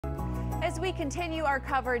As we continue our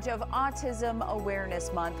coverage of Autism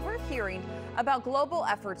Awareness Month, we're hearing about global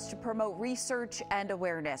efforts to promote research and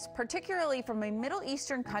awareness, particularly from a Middle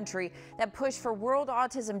Eastern country that pushed for World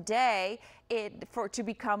Autism Day to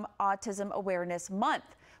become Autism Awareness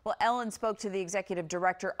Month. Well, Ellen spoke to the executive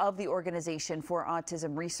director of the Organization for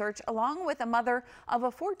Autism Research, along with a mother of a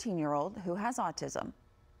 14-year-old who has autism.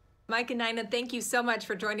 Mike and Nina, thank you so much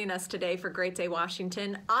for joining us today for Great Day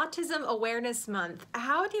Washington. Autism Awareness Month.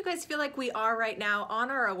 How do you guys feel like we are right now on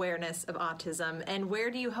our awareness of autism, and where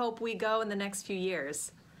do you hope we go in the next few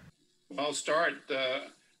years? I'll start.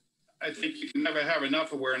 I think you can never have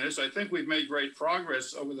enough awareness. I think we've made great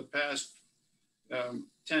progress over the past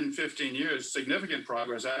 10, 15 years, significant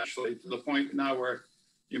progress actually, to the point now where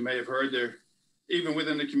you may have heard there, even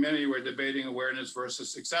within the community, we're debating awareness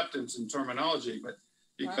versus acceptance in terminology, but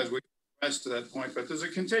because we progressed to that point. But there's a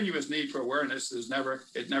continuous need for awareness.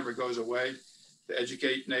 It never goes away. To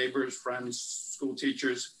educate neighbors, friends, school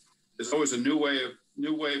teachers. There's always a new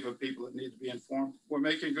wave of people that need to be informed. We're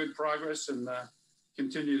making good progress and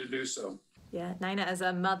continue to do so. Yeah, Nina, as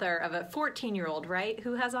a mother of a 14-year-old, right,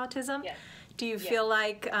 who has autism, yes. Do you feel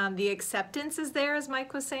like the acceptance is there, as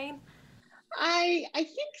Mike was saying? I think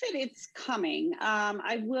that it's coming.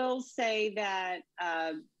 I will say that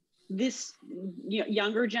this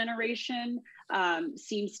younger generation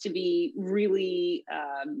seems to be really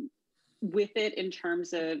with it in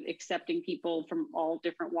terms of accepting people from all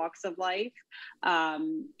different walks of life.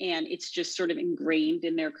 And it's just sort of ingrained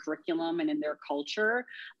in their curriculum and in their culture.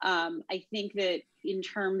 I think that in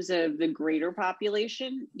terms of the greater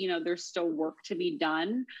population, there's still work to be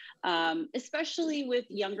done, especially with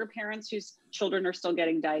younger parents whose children are still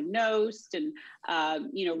getting diagnosed and,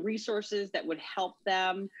 resources that would help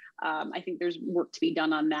them. I think there's work to be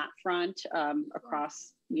done on that front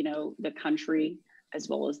across, the country as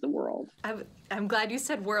well as the world. I'm glad you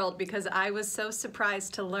said world, because I was so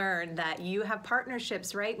surprised to learn that you have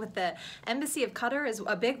partnerships, right, with the Embassy of Qatar is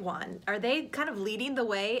a big one. Are they kind of leading the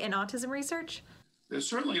way in autism research? They're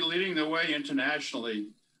certainly leading the way internationally.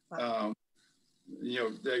 Wow.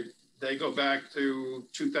 They go back to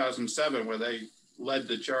 2007, where they led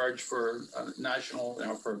the charge for national,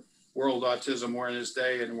 for World Autism Awareness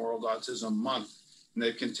Day and World Autism Month. And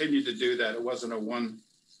they've continued to do that. It wasn't a one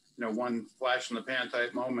flash in the pan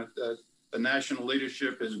type moment. The national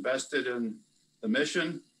leadership is vested in the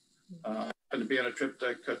mission. I happened to be on a trip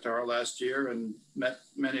to Qatar last year and met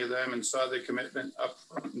many of them and saw the commitment up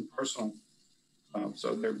front and personal.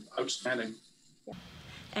 So they're outstanding.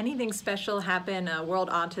 Anything special happen World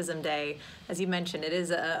Autism Day? As you mentioned, it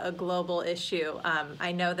is a global issue.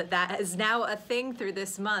 I know that is now a thing through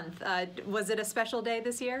this month. Was it a special day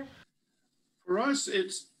this year? For us,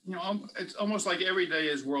 it's almost like every day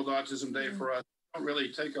is World Autism Day for us. We don't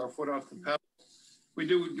really take our foot off the pedal. We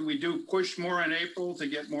do push more in April to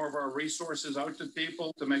get more of our resources out to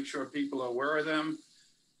people, to make sure people are aware of them,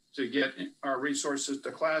 to get our resources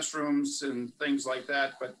to classrooms and things like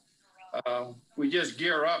that. But we just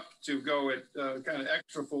gear up to go at kind of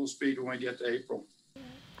extra full speed when we get to April.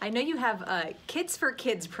 I know you have a Kids for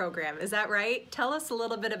Kids program. Is that right? Tell us a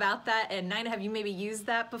little bit about that. And Nina, have you maybe used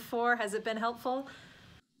that before? Has it been helpful?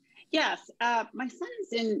 Yes. My son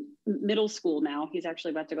is in middle school now. He's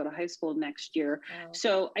actually about to go to high school next year. Oh.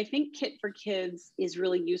 So I think Kit for Kids is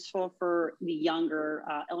really useful for the younger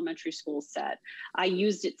elementary school set. I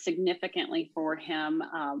used it significantly for him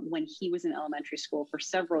when he was in elementary school for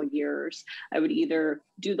several years. I would either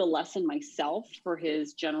do the lesson myself for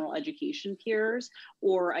his general education peers,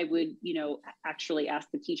 or I would, actually ask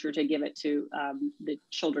the teacher to give it to the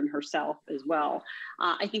children herself as well.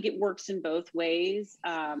 I think it works in both ways.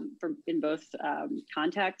 In both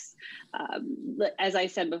contexts. As I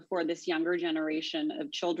said before, this younger generation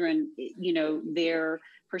of children, their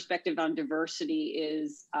perspective on diversity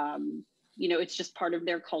is, it's just part of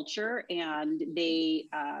their culture, and they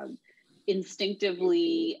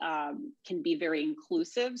instinctively can be very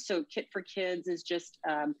inclusive. So Kit for Kids is just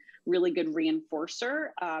really good reinforcer.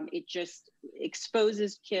 It just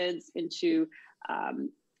exposes kids into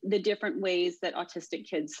the different ways that autistic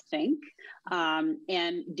kids think,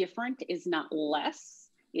 and different is not less.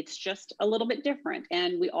 It's just a little bit different.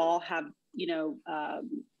 And we all have,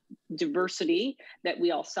 diversity that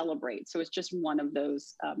we all celebrate. So it's just one of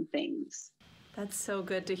those things. That's so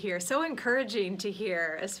good to hear. So encouraging to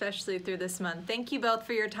hear, especially through this month. Thank you both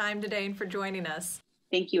for your time today and for joining us.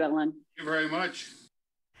 Thank you, Ellen. Thank you very much.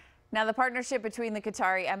 Now, the partnership between the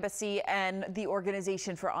Qatari Embassy and the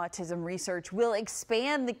Organization for Autism Research will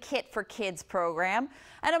expand the Kit for Kids program.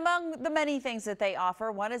 And among the many things that they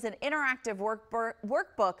offer, one is an interactive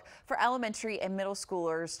workbook for elementary and middle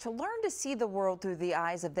schoolers to learn to see the world through the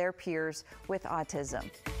eyes of their peers with autism.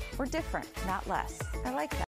 We're different, not less. I like that.